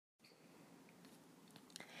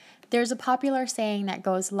There's a popular saying that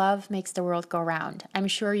goes, "Love makes the world go round." I'm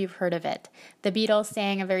sure you've heard of it. The Beatles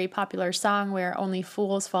sang a very popular song where only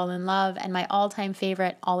fools fall in love, and my all-time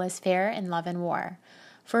favorite, "All is fair in love and war."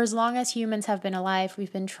 For as long as humans have been alive,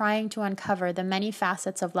 we've been trying to uncover the many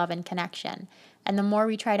facets of love and connection. And the more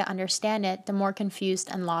we try to understand it, the more confused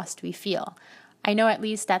and lost we feel. I know at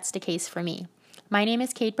least that's the case for me. My name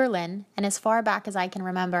is Kate Berlin, and as far back as I can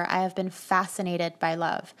remember, I have been fascinated by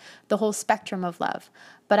love, the whole spectrum of love.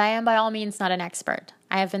 But I am by all means not an expert.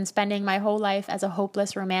 I have been spending my whole life as a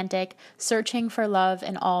hopeless romantic, searching for love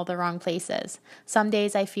in all the wrong places. Some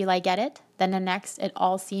days I feel I get it, then the next it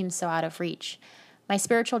all seems so out of reach. My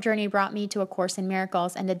spiritual journey brought me to A Course in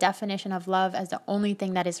Miracles, and the definition of love as the only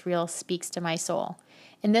thing that is real speaks to my soul.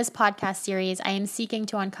 In this podcast series, I am seeking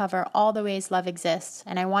to uncover all the ways love exists,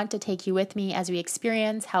 and I want to take you with me as we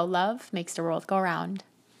experience how love makes the world go round.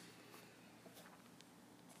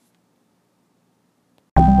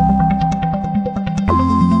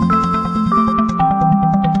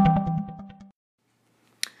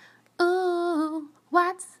 Ooh,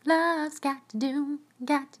 what's love's got to do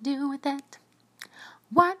with it?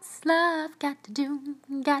 What's love got to do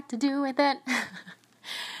with it?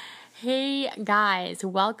 Hey guys,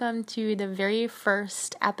 welcome to the very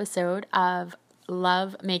first episode of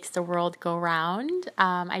Love Makes the World Go Round.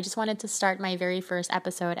 I just wanted to start my very first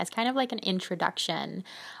episode as kind of like an introduction.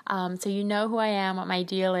 So you know who I am, what my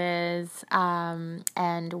deal is,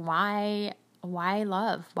 and why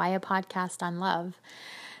love? Why a podcast on love?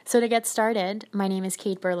 So to get started, my name is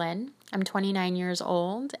Kate Berlin. I'm 29 years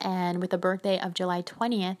old, and with a birthday of July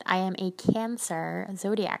 20th, I am a Cancer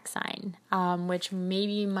zodiac sign, which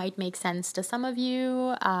maybe might make sense to some of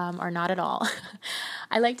you, or not at all.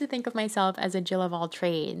 I like to think of myself as a Jill of all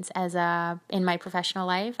trades. In my professional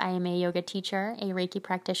life, I am a yoga teacher, a Reiki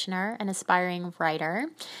practitioner, an aspiring writer,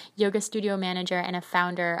 yoga studio manager, and a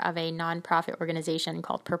founder of a nonprofit organization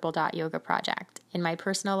called Purple Dot Yoga Project. In my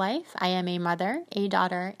personal life, I am a mother, a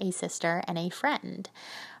daughter, a sister, and a friend.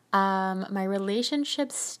 My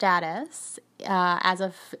relationship status, as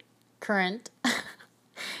of current,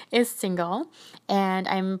 is single, and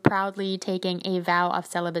I'm proudly taking a vow of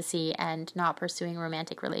celibacy and not pursuing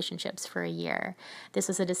romantic relationships for a year. This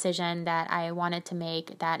was a decision that I wanted to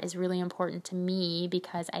make that is really important to me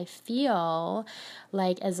because I feel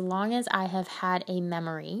like as long as I have had a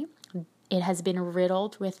memory, it has been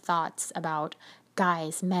riddled with thoughts about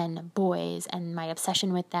guys, men, boys, and my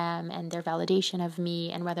obsession with them and their validation of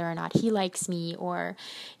me and whether or not he likes me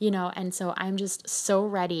and so I'm just so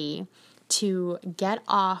ready to get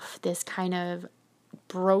off this kind of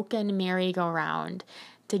broken merry-go-round,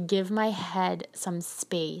 to give my head some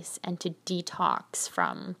space and to detox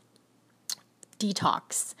from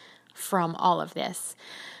all of this.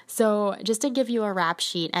 So just to give you a rap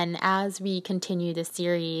sheet, and as we continue the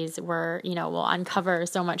series, we'll uncover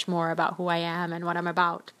so much more about who I am and what I'm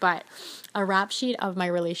about. But a rap sheet of my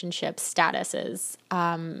relationship statuses.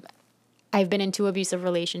 I've been in 2 abusive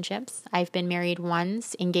relationships. I've been married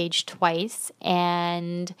once, engaged twice,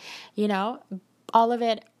 and, all of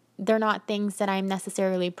it, they're not things that I'm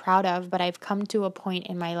necessarily proud of, but I've come to a point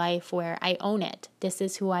in my life where I own it. This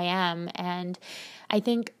is who I am. And I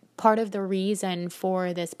think part of the reason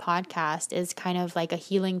for this podcast is kind of like a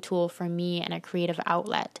healing tool for me and a creative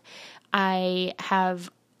outlet. I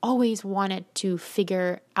have always wanted to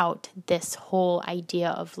figure out this whole idea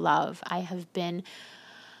of love. I have been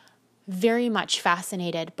very much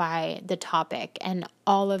fascinated by the topic and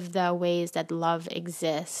all of the ways that love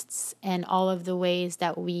exists and all of the ways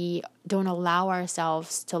that we don't allow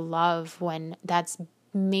ourselves to love when that's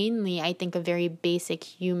mainly, I think, a very basic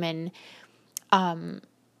human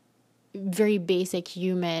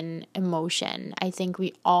emotion. I think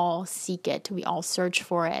we all seek it. We all search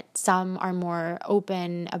for it. Some are more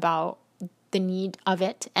open about the need of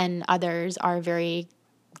it, and others are very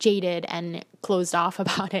jaded and closed off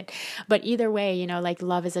about it. But either way,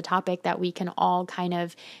 love is a topic that we can all kind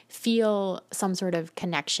of feel some sort of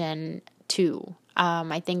connection to.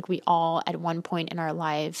 I think we all at one point in our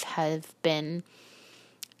life have been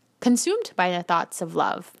consumed by the thoughts of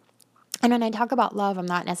love. And when I talk about love, I'm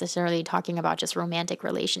not necessarily talking about just romantic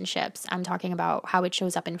relationships. I'm talking about how it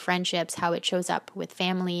shows up in friendships, how it shows up with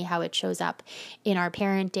family, how it shows up in our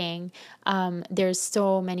parenting. There's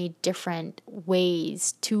so many different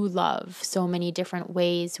ways to love, so many different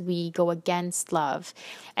ways we go against love.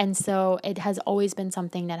 And so it has always been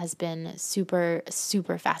something that has been super,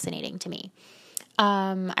 super fascinating to me.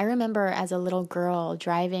 I remember as a little girl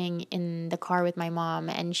driving in the car with my mom,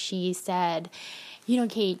 and she said,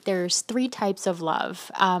 Kate, there's three types of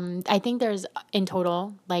love. I think there's in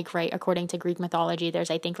total, right, according to Greek mythology, there's,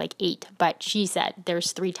 I think, eight. But she said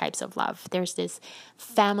there's three types of love. There's this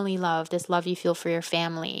family love, this love you feel for your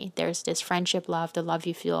family. There's this friendship love, the love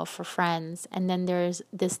you feel for friends. And then there's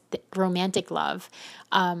this romantic love,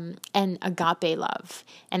 and agape love.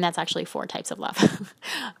 And that's actually four types of love.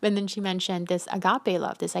 And then she mentioned this agape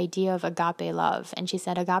love, this idea of agape love. And she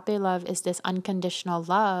said agape love is this unconditional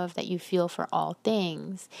love that you feel for all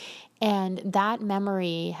things. And that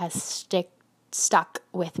memory has stuck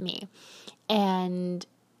with me. And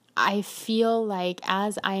I feel like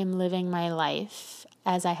as I am living my life,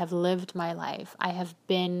 as I have lived my life, I have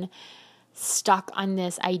been stuck on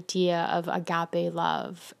this idea of agape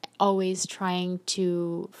love, always trying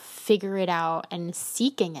to figure it out and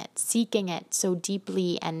seeking it so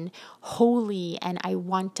deeply and wholly. And I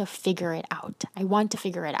want to figure it out.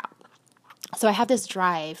 So I have this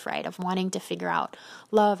drive, right, of wanting to figure out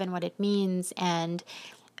love and what it means. And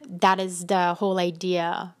that is the whole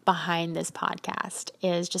idea behind this podcast,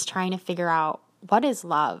 is just trying to figure out what is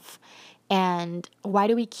love and how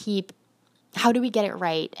do we get it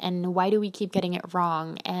right, and why do we keep getting it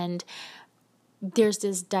wrong? And there's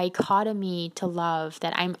this dichotomy to love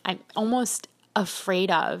that I'm almost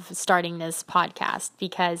afraid of starting this podcast,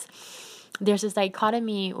 because there's this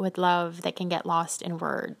dichotomy with love that can get lost in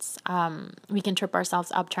words. We can trip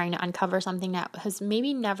ourselves up trying to uncover something that has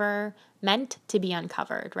maybe never meant to be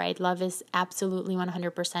uncovered, right? Love is absolutely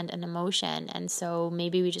 100% an emotion. And so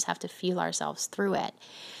maybe we just have to feel ourselves through it.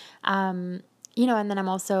 And then I'm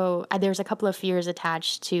also, there's a couple of fears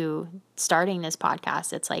attached to starting this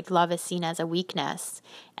podcast. It's like love is seen as a weakness.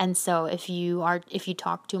 And so if you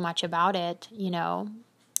talk too much about it,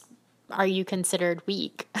 are you considered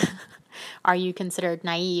weak? Are you considered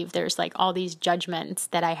naive? There's all these judgments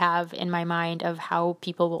that I have in my mind of how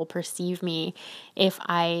people will perceive me if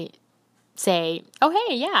I say, oh,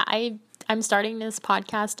 hey, yeah, I'm starting this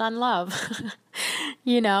podcast on love,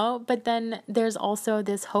 but then there's also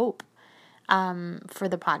this hope for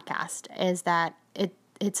the podcast, is that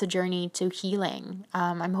it's a journey to healing.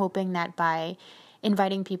 I'm hoping that by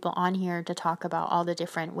inviting people on here to talk about all the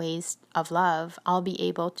different ways of love, I'll be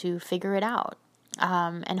able to figure it out.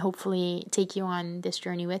 And hopefully take you on this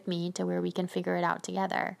journey with me to where we can figure it out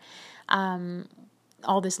together.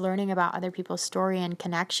 All this learning about other people's story and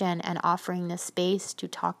connection, and offering this space to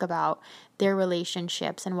talk about their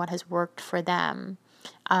relationships and what has worked for them.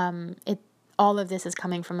 All of this is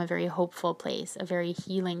coming from a very hopeful place, a very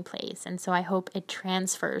healing place. And so I hope it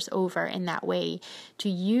transfers over in that way to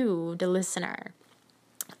you, the listener.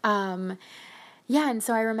 And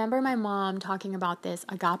so I remember my mom talking about this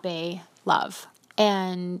agape love.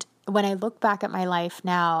 And when I look back at my life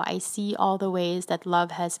now, I see all the ways that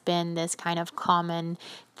love has been this kind of common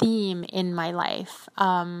theme in my life,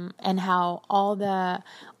 and how all the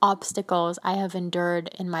obstacles I have endured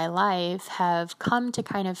in my life have come to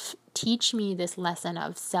kind of teach me this lesson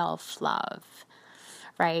of self-love,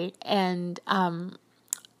 right? And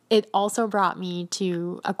it also brought me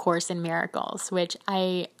to A Course in Miracles, which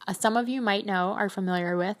some of you might know, are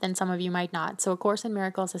familiar with, and some of you might not. So A Course in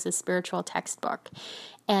Miracles is a spiritual textbook.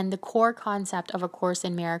 And the core concept of A Course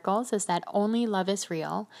in Miracles is that only love is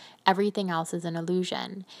real, everything else is an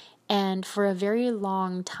illusion. And for a very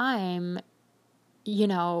long time,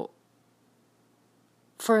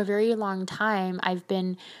 I've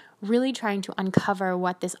been really trying to uncover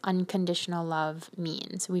what this unconditional love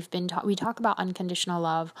means. We talk about unconditional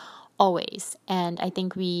love always, and I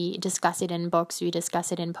think we discuss it in books, we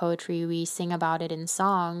discuss it in poetry, we sing about it in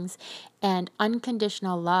songs, and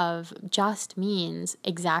unconditional love just means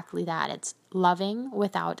exactly that. It's loving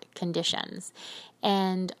without conditions.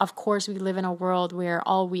 And of course, we live in a world where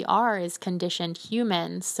all we are is conditioned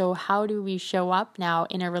humans. So how do we show up now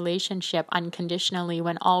in a relationship unconditionally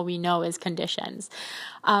when all we know is conditions?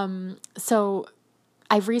 So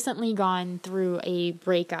I've recently gone through a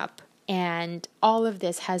breakup, and all of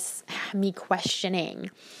this has me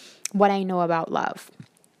questioning what I know about love.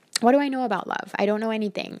 What do I know about love? I don't know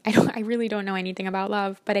anything. I really don't know anything about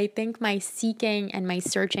love, but I think my seeking and my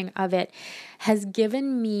searching of it has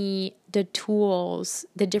given me the tools,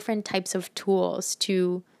 the different types of tools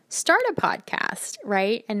to start a podcast,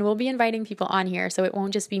 right? And we'll be inviting people on here, so it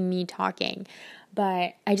won't just be me talking.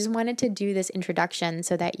 But I just wanted to do this introduction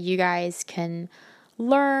so that you guys can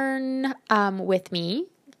learn with me,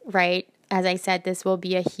 right? As I said, this will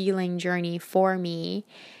be a healing journey for me,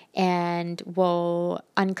 and we'll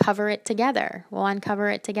uncover it together.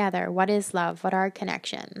 What is love? What are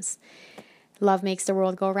connections? Love makes the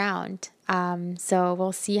world go round. So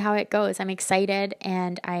we'll see how it goes. I'm excited,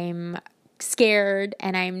 and I'm scared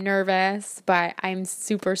and I'm nervous, but I'm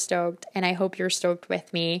super stoked, and I hope you're stoked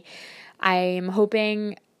with me. I'm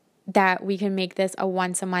hoping that we can make this a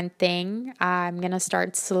once a month thing. I'm going to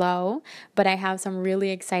start slow, but I have some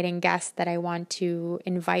really exciting guests that I want to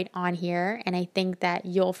invite on here, and I think that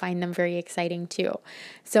you'll find them very exciting too.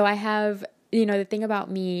 So I have, the thing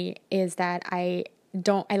about me is that I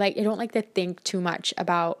don't like to think too much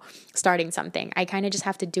about starting something. I kind of just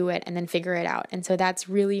have to do it and then figure it out. And so that's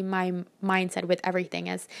really my mindset with everything,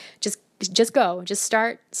 is just go, just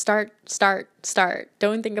start.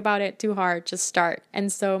 Don't think about it too hard, just start.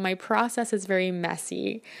 And so my process is very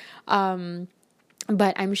messy.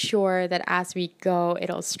 But I'm sure that as we go,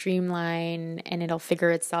 it'll streamline and it'll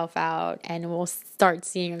figure itself out, and we'll start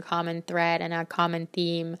seeing a common thread and a common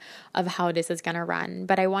theme of how this is going to run.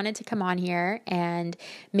 But I wanted to come on here and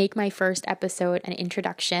make my first episode an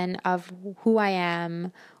introduction of who I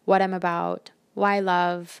am, what I'm about, why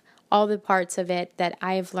love, all the parts of it that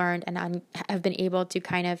I've learned and have been able to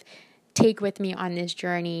kind of take with me on this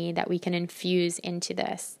journey that we can infuse into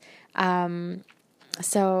this.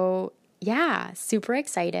 So yeah, super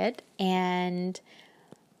excited, and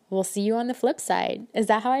we'll see you on the flip side. Is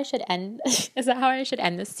that how I should end? Is that how I should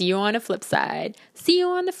end this? See you on the flip side. See you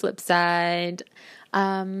on the flip side.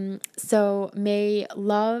 So may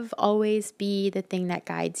love always be the thing that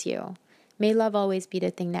guides you. May love always be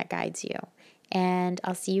the thing that guides you. And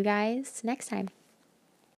I'll see you guys next time.